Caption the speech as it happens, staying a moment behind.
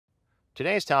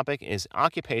Today's topic is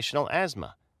occupational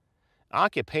asthma.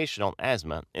 Occupational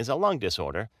asthma is a lung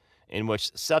disorder in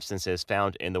which substances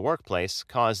found in the workplace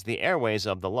cause the airways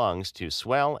of the lungs to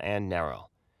swell and narrow.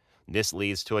 This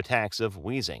leads to attacks of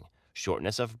wheezing,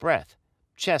 shortness of breath,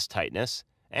 chest tightness,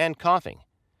 and coughing.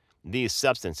 These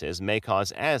substances may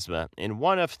cause asthma in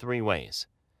one of three ways.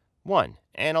 1.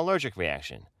 An allergic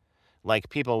reaction, like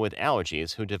people with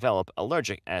allergies who develop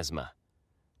allergic asthma.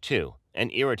 2. An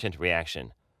irritant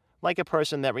reaction, like a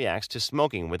person that reacts to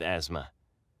smoking with asthma.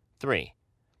 3.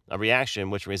 A reaction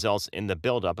which results in the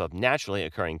buildup of naturally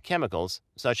occurring chemicals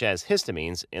such as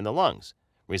histamines in the lungs,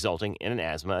 resulting in an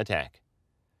asthma attack.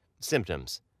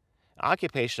 Symptoms.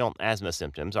 Occupational asthma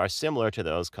symptoms are similar to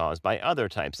those caused by other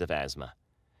types of asthma.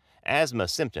 Asthma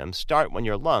symptoms start when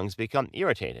your lungs become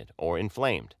irritated or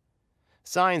inflamed.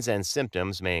 Signs and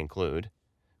symptoms may include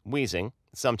wheezing,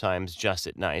 sometimes just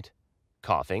at night,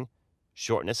 coughing,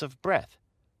 shortness of breath,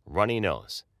 runny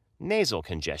nose, nasal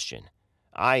congestion,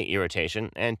 eye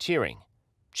irritation and tearing,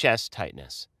 chest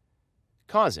tightness.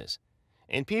 Causes.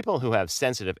 In people who have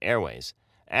sensitive airways,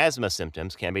 asthma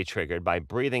symptoms can be triggered by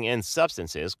breathing in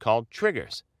substances called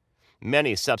triggers.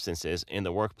 Many substances in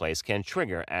the workplace can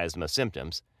trigger asthma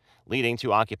symptoms, leading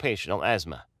to occupational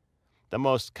asthma. The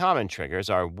most common triggers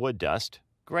are wood dust,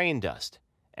 grain dust,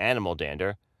 animal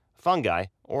dander, fungi,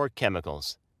 or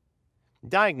chemicals.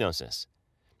 Diagnosis.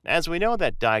 As we know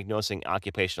that diagnosing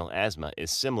occupational asthma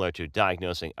is similar to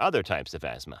diagnosing other types of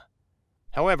asthma.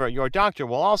 However, your doctor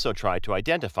will also try to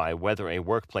identify whether a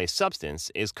workplace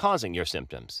substance is causing your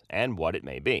symptoms and what it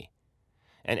may be.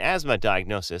 An asthma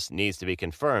diagnosis needs to be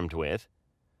confirmed with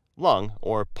lung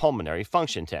or pulmonary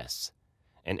function tests,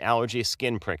 an allergy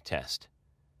skin prick test.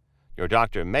 Your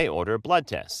doctor may order blood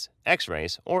tests,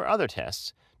 x-rays, or other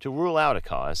tests to rule out a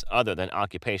cause other than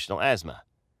occupational asthma.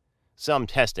 Some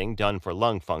testing done for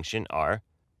lung function are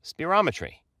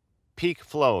spirometry, peak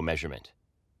flow measurement.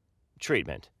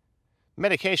 Treatment.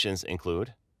 Medications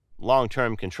include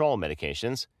long-term control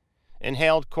medications,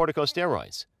 inhaled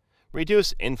corticosteroids,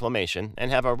 reduce inflammation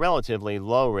and have a relatively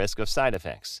low risk of side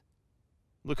effects.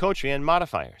 Leukotriene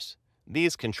modifiers.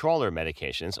 These controller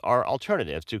medications are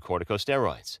alternatives to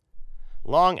corticosteroids.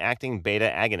 Long-acting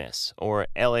beta agonists, or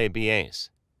LABAs,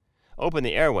 open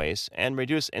the airways and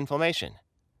reduce inflammation.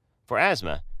 For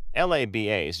asthma,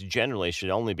 LABAs generally should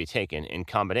only be taken in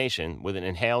combination with an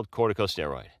inhaled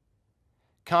corticosteroid.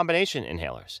 Combination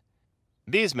inhalers.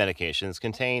 These medications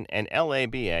contain an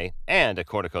LABA and a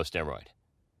corticosteroid.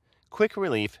 Quick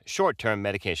relief short-term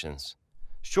medications.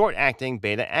 Short-acting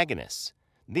beta agonists.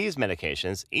 These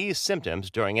medications ease symptoms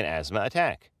during an asthma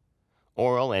attack.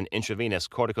 Oral and intravenous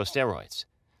corticosteroids.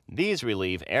 These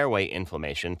relieve airway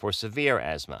inflammation for severe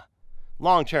asthma.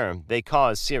 Long-term, they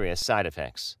cause serious side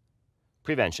effects.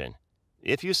 Prevention.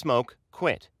 If you smoke,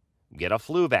 quit. Get a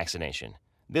flu vaccination.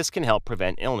 This can help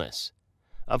prevent illness.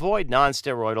 Avoid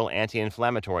non-steroidal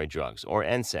anti-inflammatory drugs or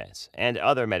NSAIDs and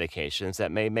other medications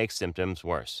that may make symptoms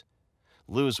worse.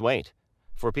 Lose weight.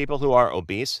 For people who are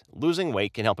obese, losing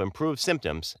weight can help improve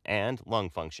symptoms and lung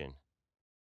function.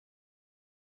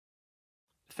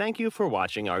 Thank you for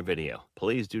watching our video.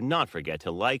 Please do not forget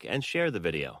to like and share the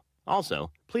video.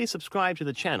 Also, please subscribe to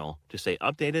the channel to stay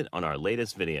updated on our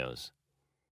latest videos.